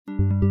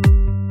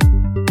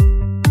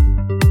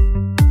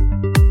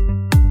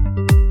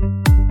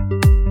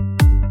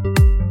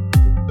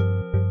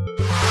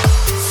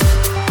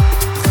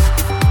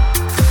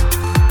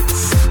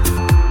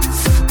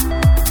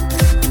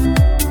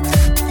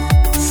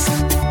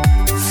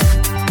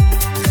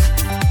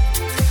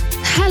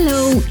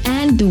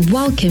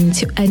welcome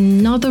to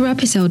another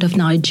episode of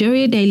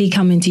Nigeria Daily,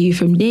 coming to you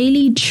from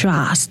Daily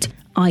Trust.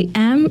 I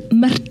am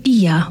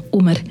Martia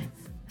Umar.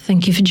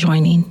 Thank you for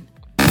joining.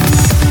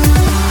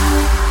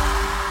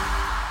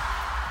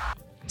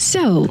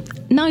 So,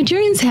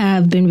 Nigerians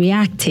have been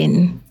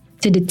reacting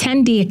to the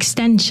 10-day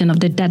extension of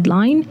the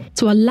deadline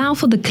to allow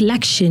for the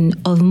collection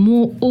of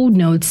more old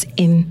notes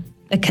in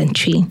the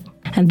country.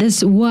 And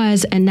this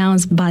was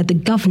announced by the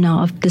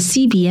governor of the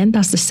CBN,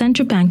 that's the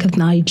Central Bank of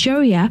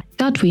Nigeria,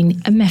 Godwin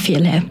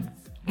Emefiele.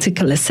 Take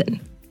a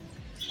listen.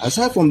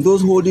 Aside from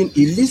those holding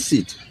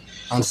illicit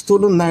and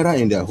stolen Naira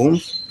in their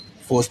homes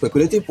for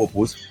speculative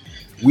purpose,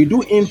 we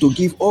do aim to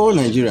give all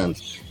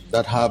Nigerians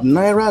that have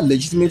Naira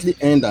legitimately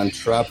earned and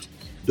trapped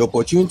the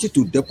opportunity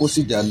to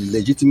deposit their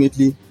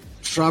legitimately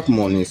trapped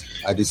monies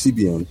at the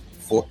CBN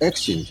for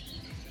exchange.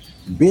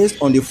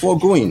 Based on the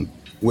foregoing,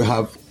 we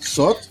have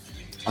sought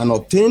and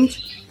obtained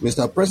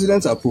Mr.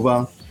 President's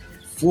approval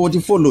for the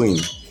following.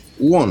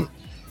 1.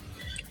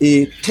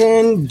 A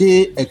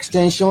 10-day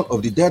extension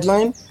of the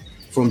deadline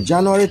from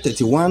January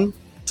 31,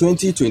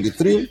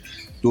 2023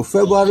 to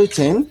February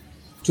 10,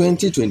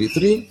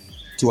 2023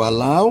 to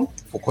allow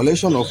for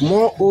collection of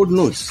more old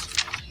notes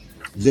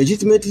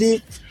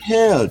legitimately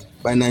held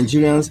by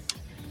Nigerians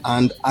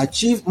and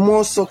achieve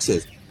more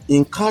success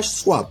in cash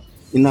swap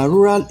in our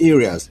rural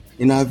areas,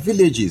 in our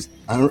villages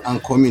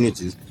and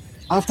communities,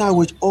 after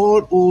which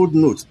all old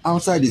notes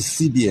outside the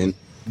CBN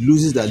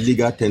loses their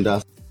legal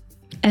tender.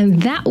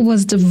 And that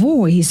was the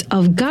voice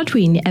of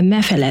Godwin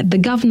Emefiele, the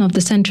governor of the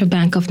Central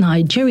Bank of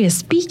Nigeria,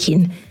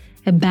 speaking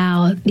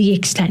about the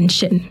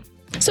extension.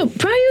 So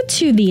prior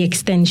to the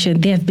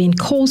extension, there have been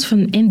calls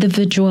from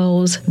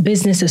individuals,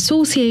 business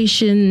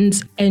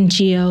associations,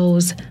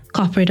 NGOs,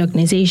 corporate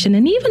organizations,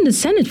 and even the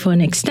Senate for an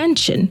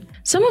extension.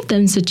 Some of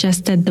them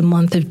suggested the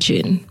month of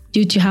June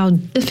due to how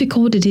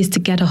difficult it is to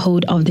get a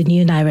hold of the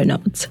new Naira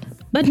notes.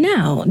 But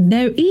now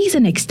there is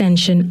an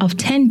extension of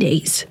 10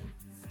 days.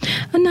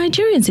 And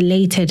Nigerians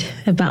elated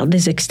about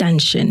this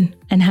extension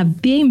and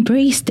have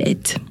embraced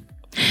it.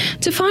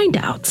 To find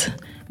out,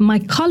 my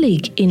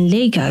colleague in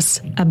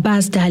Lagos,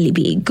 Abbas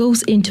Dalibi,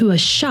 goes into a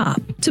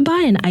shop to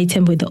buy an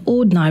item with the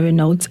old Naira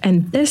notes,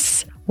 and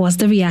this was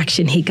the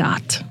reaction he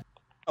got.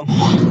 I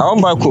want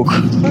to buy Coke.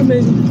 How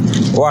many?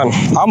 One.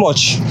 How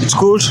much? It's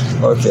cold?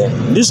 Okay.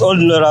 This old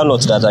Naira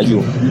note that are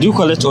you? Do you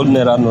collect old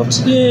Naira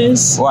note?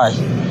 Yes. Why?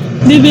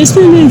 They've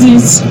extended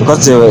it.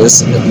 Because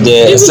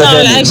they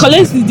extended I it.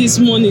 collected it this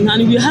morning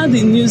and we had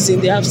the news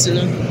in the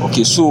afternoon.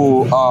 Okay,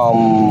 so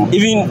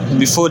even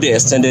before they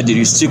extended it,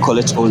 you still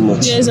collect old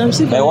notes? Yes, I'm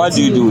still collecting. And what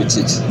do you do with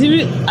it?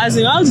 As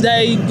in, how did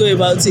I go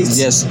about it?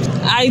 Yes.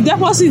 I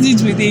deposit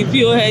it with the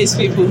POS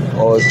people.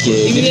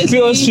 Okay. The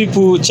POS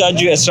people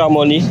charge you extra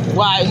money?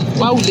 Why?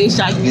 Why would they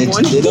charge me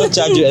money? They don't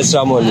charge you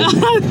extra money?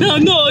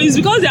 No, it's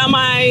because they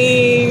are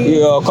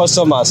your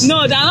customers?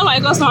 No, they are not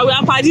my customers. We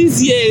are parties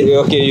here.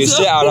 Okay, you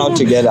stay around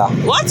together.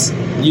 What?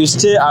 You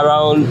stay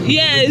around.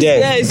 Yes.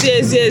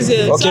 Okay,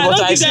 so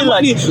but I see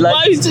money.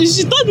 like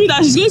she told me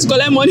that she's going to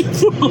collect money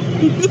from.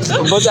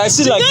 But I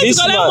see like this man. She's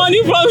going to collect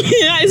money from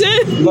me. I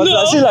said but no.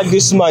 I see like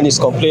this man is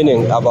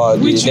complaining about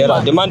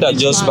the man that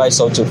just buys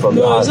something from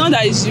your hand. No, it's not hand.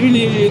 that he's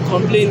really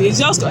complaining. It's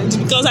just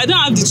because I don't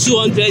have the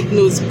 200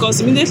 notes. Because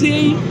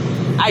immediately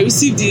I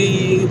received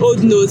the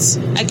old notes,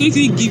 I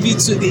quickly give it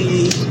to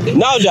the...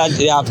 Now that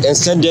they have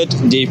extended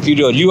the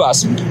period, you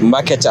as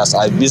marketers,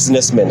 as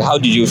businessmen, how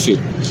do you feel?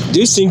 Do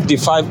you think the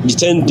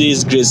 10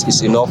 days grace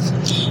is enough?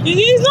 It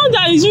is not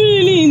that it's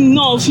really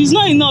enough. It's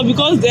not enough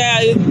because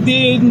there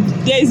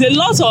is a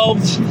lot of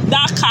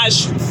that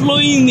cash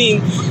flowing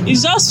in.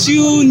 It's just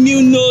few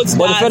new notes.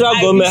 But the federal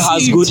government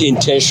has good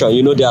intention.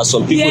 You know, there are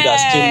some people that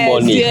steal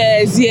money.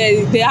 Yes,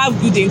 they have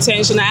good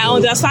intention. I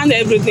understand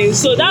everything.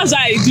 So that's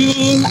why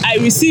I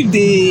receive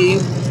the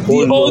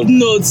old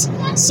notes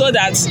so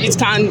that it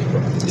can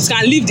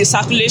leave the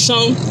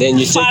circulation. Then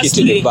you take it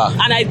to the bank.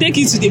 And I take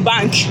it to the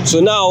bank. So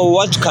now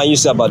what can you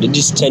say about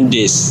this 10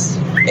 days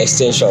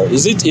extension?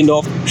 Is it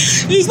enough?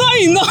 It's not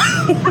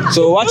enough.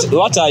 So what do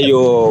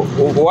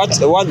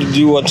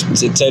you want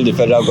to tell the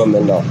federal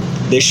government now?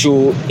 They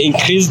should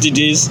increase the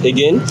days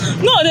again?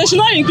 No, they should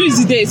not increase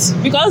the dates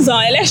because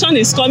the election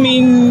is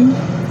coming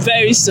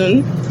very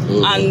soon.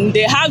 And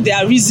they have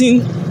their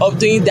reason of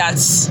doing that,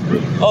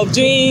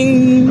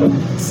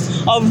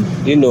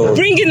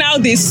 bringing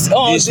out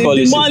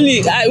the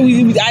money.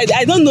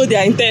 I don't know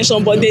their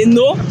intention, but they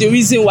know the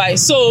reason why.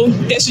 So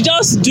they should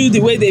just do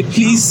the way they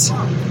please,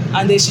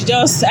 and they should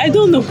just I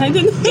don't know. Thank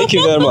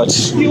you very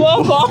much. You're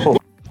welcome.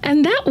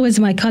 And that was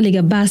my colleague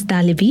Abbas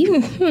Dalibi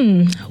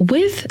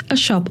with a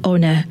shop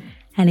owner,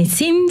 and it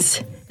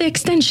seems the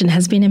extension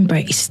has been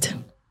embraced.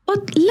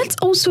 But let's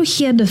also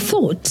hear the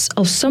thoughts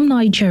of some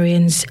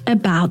Nigerians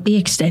about the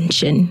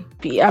extension.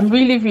 I'm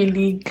really,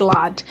 really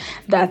glad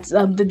that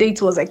the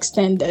date was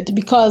extended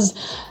because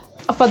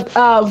for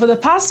the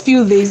past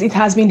few days, it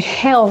has been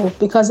hell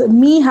because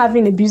me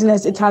having a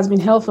business, it has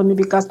been hell for me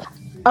because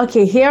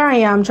Okay, here I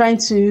am trying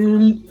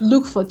to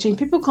look for change.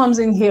 People comes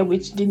in here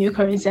with the new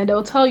currency and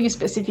they'll tell you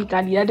specifically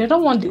that they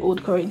don't want the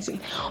old currency.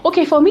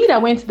 Okay, for me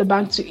that went to the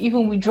bank to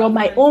even withdraw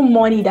my own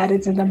money that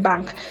is in the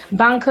bank.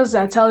 Bankers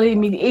are telling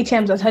me, the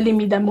ATMs are telling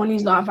me that money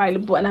is not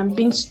available and I'm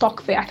being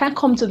stuck there. I can't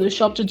come to the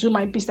shop to do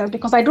my business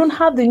because I don't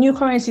have the new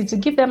currency to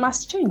give them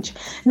as change.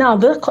 Now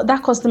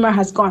that customer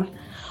has gone.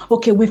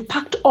 Okay, we've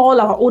packed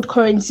all our old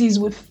currencies,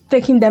 we've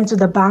taken them to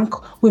the bank,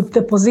 we've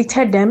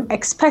deposited them,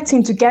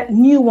 expecting to get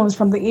new ones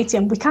from the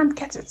ATM. We can't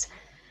get it.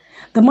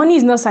 The money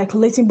is not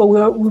circulating, but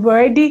we've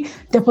already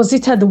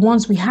deposited the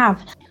ones we have.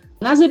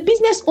 As a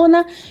business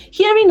owner,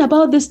 hearing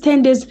about this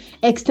 10 days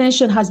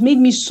extension has made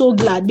me so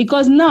glad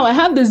because now I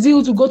have the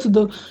zeal to go to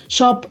the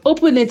shop,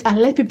 open it and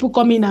let people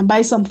come in and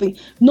buy something,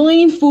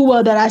 knowing full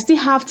well that I still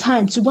have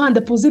time to go and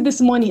deposit this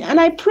money. And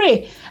I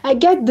pray I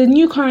get the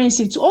new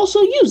currency to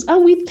also use.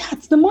 And with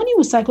that, the money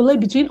will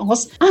circulate between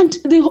us and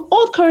the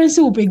old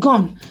currency will be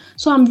gone.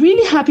 So I'm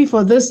really happy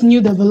for this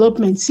new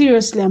development.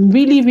 Seriously, I'm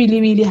really,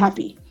 really, really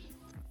happy.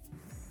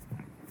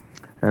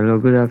 Hello,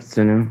 good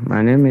afternoon.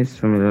 My name is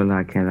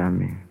Fumilola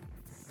Kelami.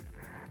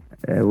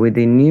 With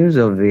the news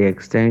of the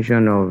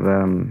extension of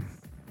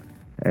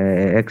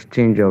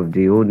exchange of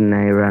the old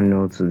Naira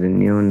note to the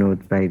new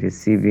note by the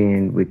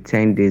CBN with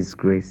 10 days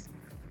grace,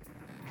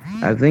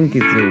 I think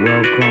it's a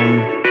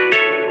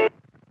welcome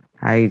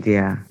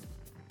idea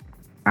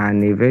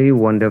and a very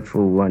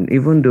wonderful one,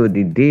 even though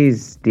the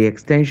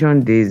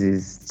extension days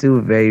is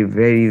still very,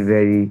 very,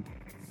 very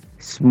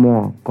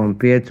small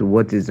compared to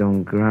what is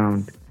on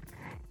ground.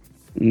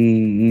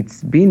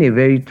 It's been a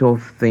very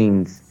tough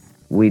thing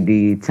with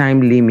the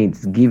time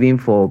limits given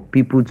for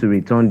people to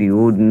return the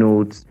old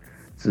notes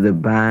to the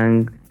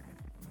bank,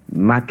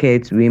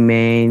 market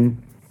women.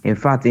 In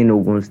fact, in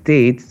Ogun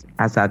State,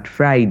 as at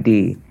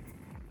Friday,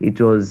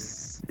 it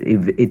was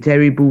a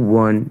terrible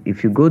one.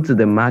 If you go to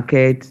the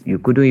market, you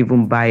couldn't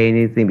even buy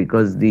anything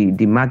because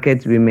the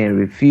market women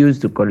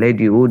refused to collect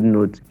the old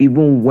notes,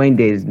 even when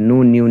there is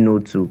no new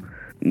note to.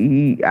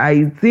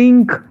 I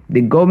think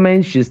the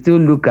government should still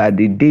look at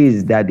the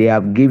days that they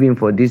have given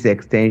for this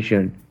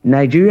extension.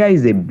 Nigeria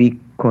is a big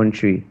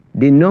country.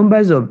 The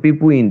numbers of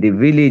people in the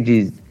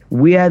villages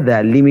where there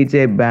are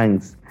limited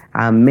banks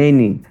are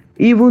many.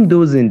 Even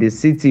those in the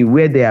city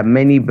where there are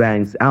many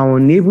banks are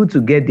unable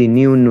to get the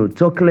new note,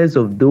 talk less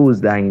of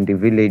those that are in the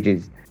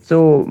villages.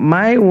 So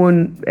my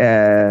own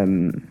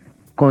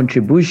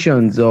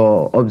contributions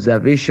or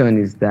observation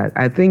is that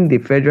I think the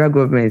federal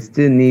government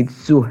still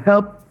needs to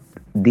help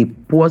the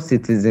poor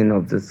citizen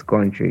of this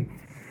country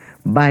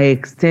by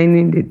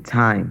extending the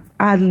time,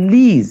 at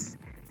least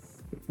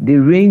the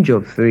range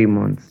of 3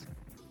 months.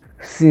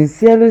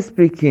 Sincerely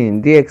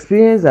speaking, the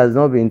experience has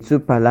not been too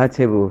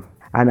palatable,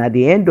 and at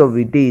the end of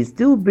the day, it's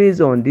still based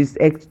on this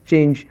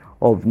exchange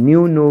of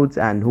new notes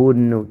and old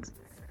notes.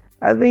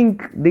 I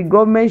think the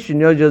government should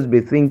not just be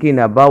thinking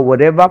about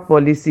whatever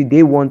policy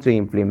they want to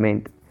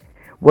implement.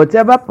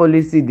 Whatever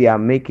policy they are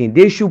making,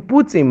 they should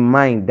put in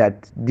mind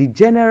that the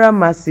general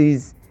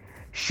masses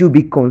should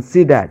be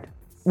considered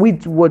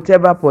with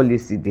whatever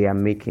policy they are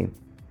making.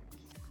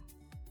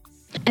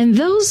 And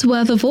those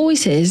were the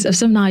voices of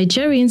some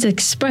Nigerians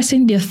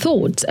expressing their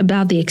thoughts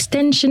about the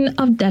extension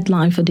of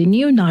deadline for the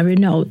new Naira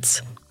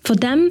notes. For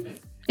them,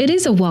 it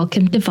is a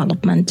welcome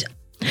development.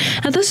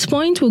 At this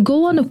point, we'll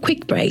go on a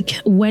quick break.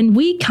 When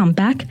we come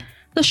back,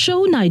 the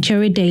show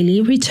Nigeria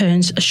Daily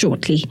returns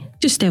shortly.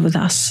 Just stay with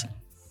us.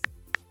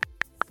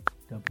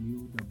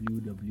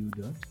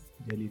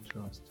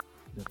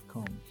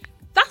 www.dailytrust.com.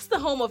 That's the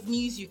home of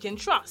news you can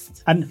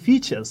trust. And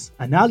features,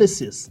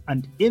 analysis,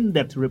 and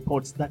in-depth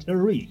reports that are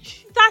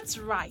rich. That's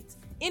right.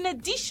 In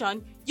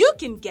addition, you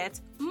can get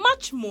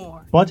much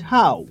more. But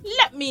how?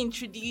 Let me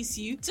introduce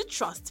you to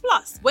Trust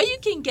Plus, where you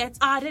can get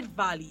added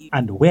value.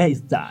 And where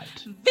is that?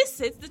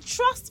 Visit the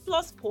Trust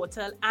Plus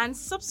portal and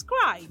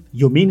subscribe.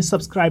 You mean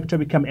subscribe to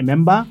become a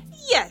member?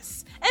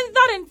 Yes, and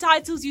that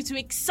entitles you to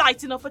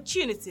exciting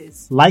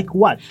opportunities. Like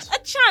what? A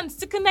chance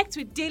to connect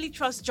with Daily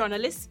Trust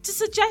journalists to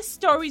suggest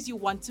stories you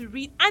want to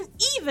read and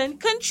even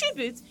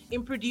contribute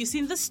in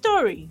producing the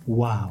story.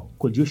 Wow.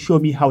 Could you show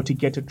me how to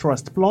get a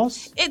Trust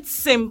Plus? It's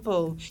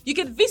simple. You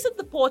can visit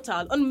the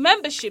portal on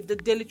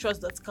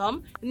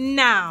membership.dailytrust.com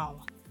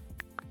now.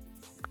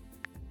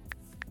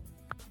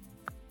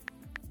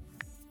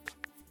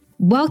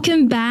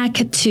 Welcome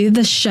back to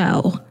the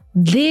show.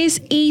 This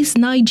is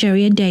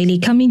Nigeria Daily,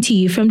 coming to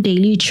you from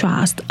Daily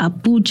Trust,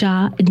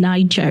 Abuja,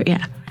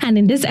 Nigeria. And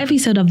in this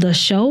episode of the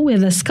show, we're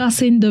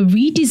discussing the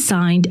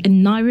redesigned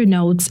Naira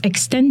notes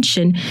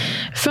extension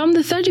from the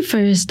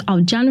 31st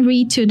of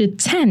January to the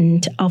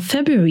 10th of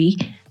February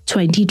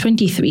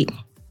 2023.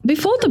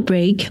 Before the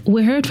break,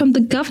 we heard from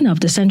the governor of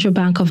the Central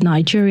Bank of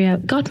Nigeria,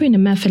 Godwin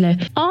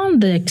Emefiele, on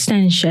the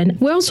extension.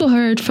 We also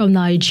heard from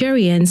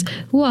Nigerians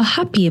who are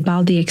happy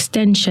about the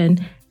extension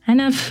and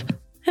have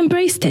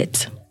embraced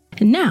it.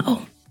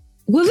 Now,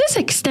 will this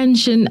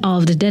extension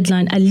of the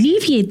deadline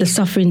alleviate the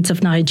sufferings of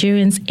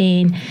Nigerians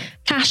in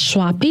cash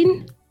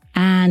swapping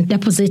and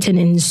depositing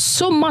in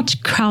so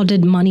much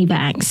crowded money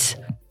banks?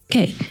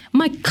 Okay,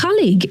 my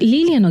colleague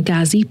Lillian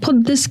Ogazi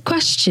put these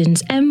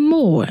questions and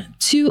more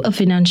to a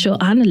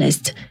financial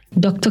analyst,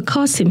 Dr.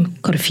 Qasim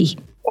Korfi.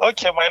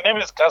 Okay, my name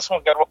is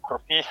Qasim Garba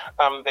Korfi.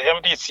 I'm the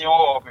MD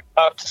CEO of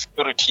Art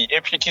Security,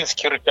 APT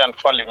Security and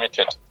Fund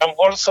Limited. I'm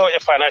also a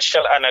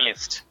financial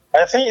analyst.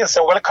 I think it's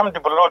a welcome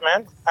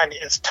development and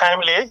it's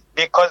timely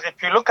because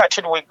if you look at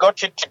it, we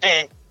got it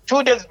today,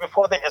 2 days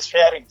before the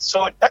expiry.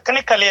 So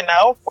technically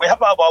now we have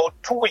about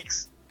 2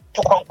 weeks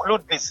to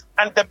conclude this.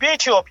 And the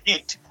beauty of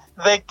it,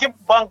 they give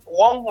bank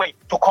 1 week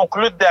to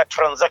conclude their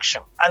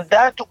transaction. And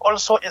that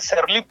also is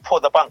a relief for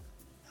the bank.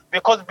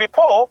 Because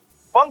before,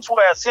 banks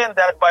were saying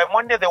that by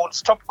Monday they would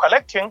stop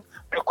collecting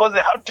because they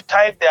have to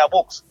tie their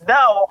books.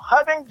 Now,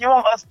 having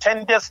given us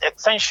 10 days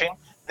extension,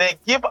 they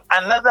give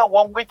another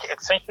 1 week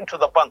extension to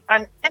the bank.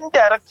 And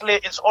indirectly,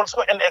 it's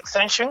also an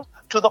extension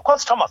to the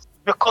customers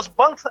because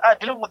banks are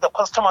dealing with the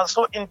customers.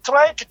 So in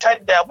trying to tie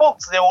their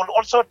books, they will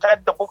also tie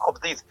the book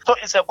of this. So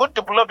it's a good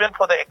development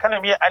for the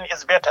economy and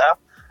it's better.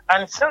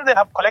 And since they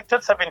have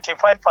collected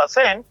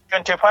 75%,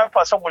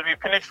 25% will be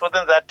finished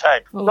within that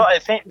time. So I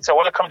think it's a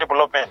welcome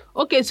development.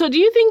 Okay, so do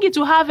you think it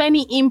will have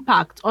any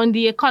impact on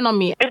the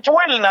economy? It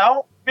will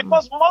now,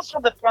 because most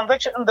of the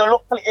transactions in the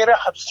local area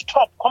have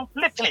stopped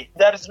completely.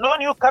 There is no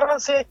new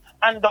currency,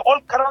 and the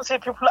old currency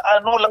people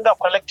are no longer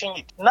collecting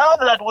it. Now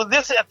that with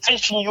this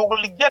extension, you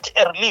will get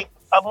a relief.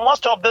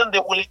 Most of them, they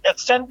will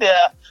extend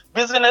their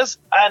business.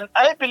 And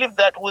I believe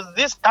that with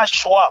this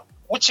cash swap,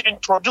 which is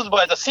introduced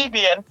by the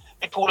CBN,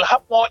 it will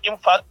have more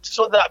impact,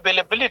 so the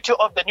availability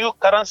of the new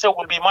currency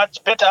will be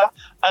much better,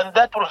 and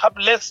that will have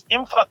less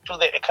impact to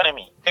the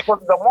economy.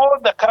 Because the more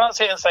the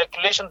currency in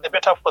circulation, the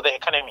better for the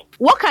economy.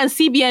 What can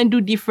CBN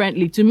do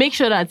differently to make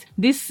sure that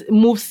this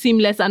moves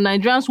seamless and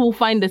Nigerians will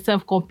find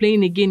themselves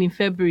complaining again in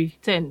February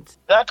 10th?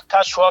 That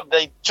cash swap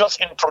they just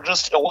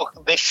introduced,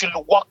 they should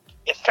work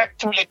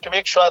effectively to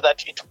make sure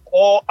that it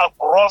go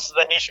across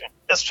the nation,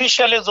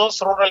 especially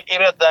those rural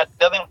areas that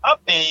doesn't have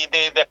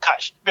the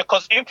cash.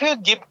 Because if you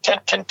give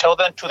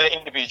 10,000 to the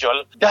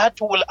individual, that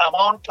will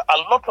amount to a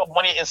lot of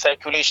money in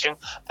circulation.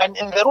 And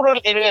in the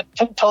rural area,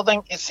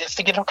 10,000 is a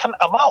significant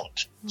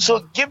amount.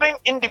 So giving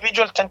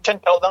individual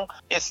 10,000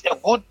 is a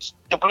good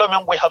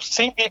development. We have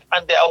seen it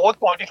and they are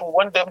working on it. We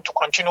want them to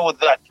continue with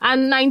that.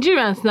 And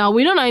Nigerians now,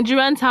 we know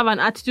Nigerians have an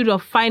attitude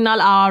of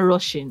final hour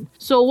rushing.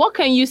 So what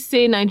can you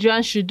say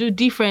Nigerians should do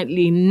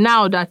differently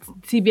now that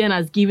CBN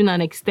has given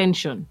an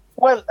extension?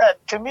 Well,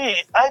 to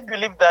me, I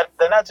believe that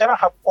the Nigerians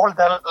have all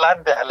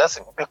learned their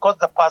lesson because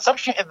the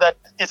perception is that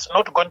it's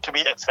not going to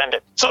be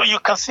extended. So you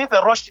can see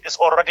the rush is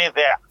already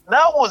there.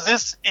 Now with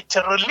this, it's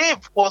a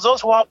relief for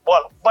those who have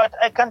bulk. But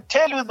I can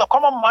tell you the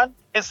common man,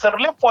 it's a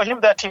relief for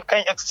him that he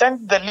can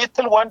extend the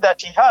little one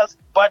that he has.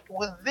 But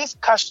with this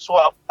cash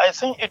swap, I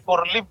think it will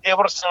relieve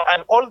everything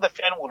and all the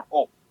pain will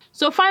go.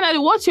 So finally,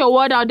 what's your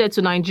word out there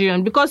to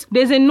Nigerians? Because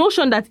there's a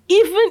notion that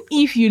even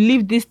if you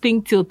leave this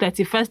thing till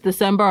 31st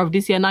December of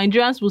this year,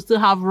 Nigerians will still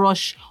have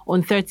rush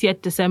on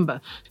 30th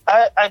December.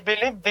 I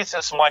believe this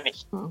is money.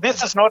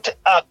 This is not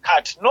a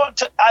card,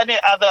 not any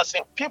other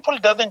thing. People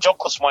doesn't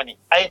joke with money.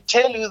 I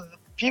tell you, the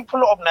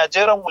people of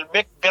Nigeria will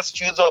make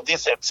best use of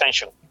this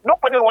extension.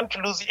 Nobody wants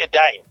to lose a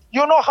dime.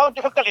 You know how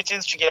difficult it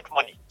is to get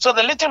money. So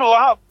the little we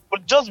have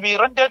will just be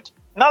rendered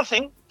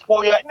nothing.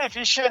 For your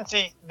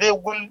inefficiency, they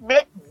will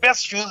make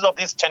best use of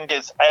these 10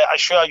 days, I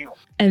assure you.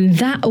 And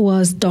that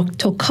was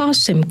Dr.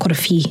 Qasim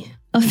Korfi,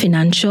 a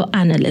financial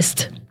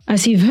analyst.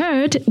 As you've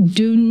heard,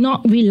 do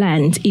not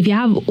relent. If you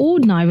have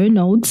old Naira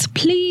notes,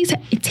 please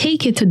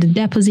take it to the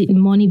deposit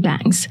money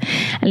banks.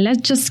 And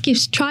let's just keep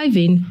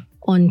striving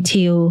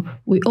until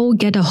we all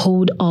get a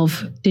hold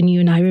of the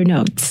new Naira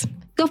notes.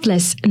 God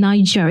bless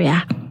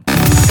Nigeria.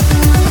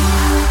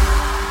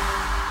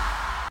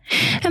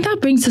 And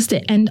that brings us to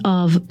the end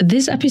of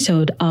this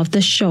episode of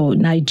the show,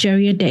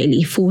 Nigeria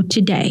Daily, for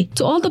today.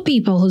 To all the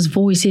people whose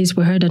voices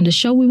were heard on the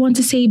show, we want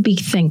to say a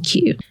big thank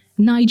you.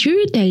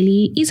 Nigeria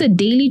Daily is a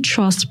Daily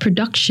Trust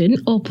production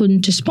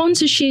open to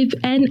sponsorship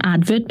and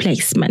advert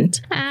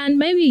placement. And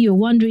maybe you're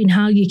wondering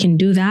how you can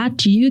do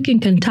that. You can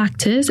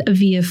contact us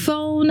via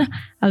phone,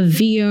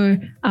 via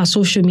our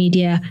social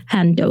media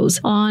handles.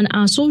 On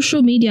our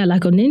social media,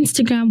 like on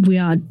Instagram, we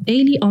are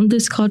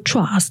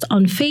daily_trust.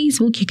 On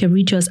Facebook, you can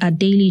reach us at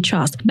Daily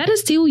Trust. Better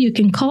still, you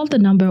can call the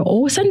number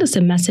or send us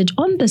a message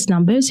on this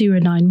number,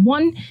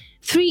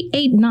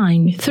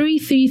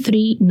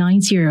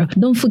 091-389-33390.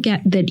 Don't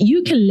forget that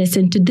you can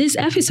listen to this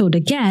episode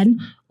again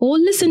or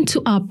listen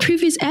to our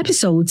previous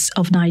episodes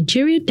of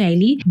Nigeria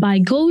Daily by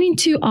going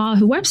to our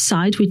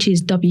website, which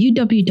is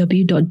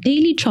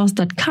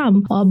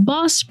www.dailytrust.com or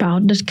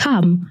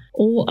buzzsprout.com.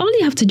 Or all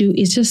you have to do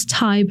is just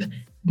type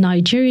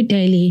Nigeria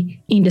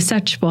Daily in the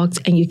search box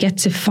and you get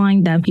to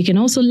find them. You can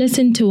also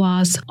listen to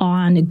us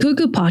on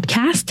Google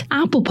Podcast,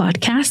 Apple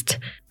Podcast,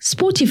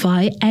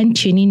 Spotify, and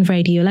TuneIn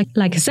Radio.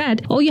 Like I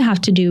said, all you have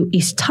to do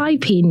is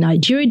type in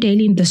Nigeria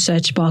Daily in the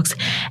search box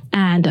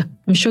and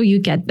I'm sure you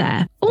get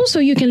there. Also,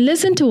 you can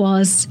listen to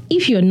us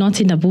if you're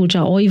not in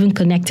Abuja or even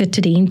connected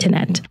to the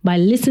internet by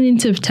listening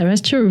to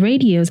terrestrial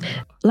radios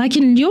Like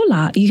in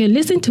Yola, you can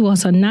listen to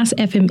us on NAS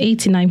FM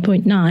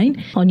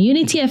 89.9. On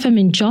Unity FM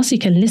in Jos, you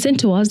can listen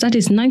to us. That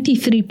is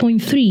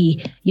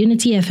 93.3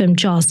 Unity FM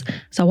Jos.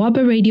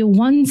 Sawaba Radio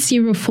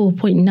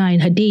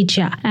 104.9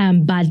 Hadeja.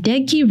 And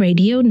Badegi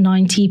Radio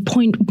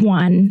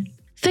 90.1.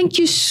 Thank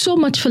you so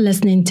much for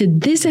listening to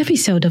this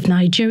episode of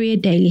Nigeria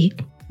Daily.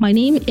 My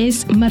name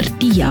is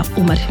Mardia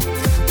Umar.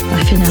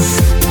 Bye for now.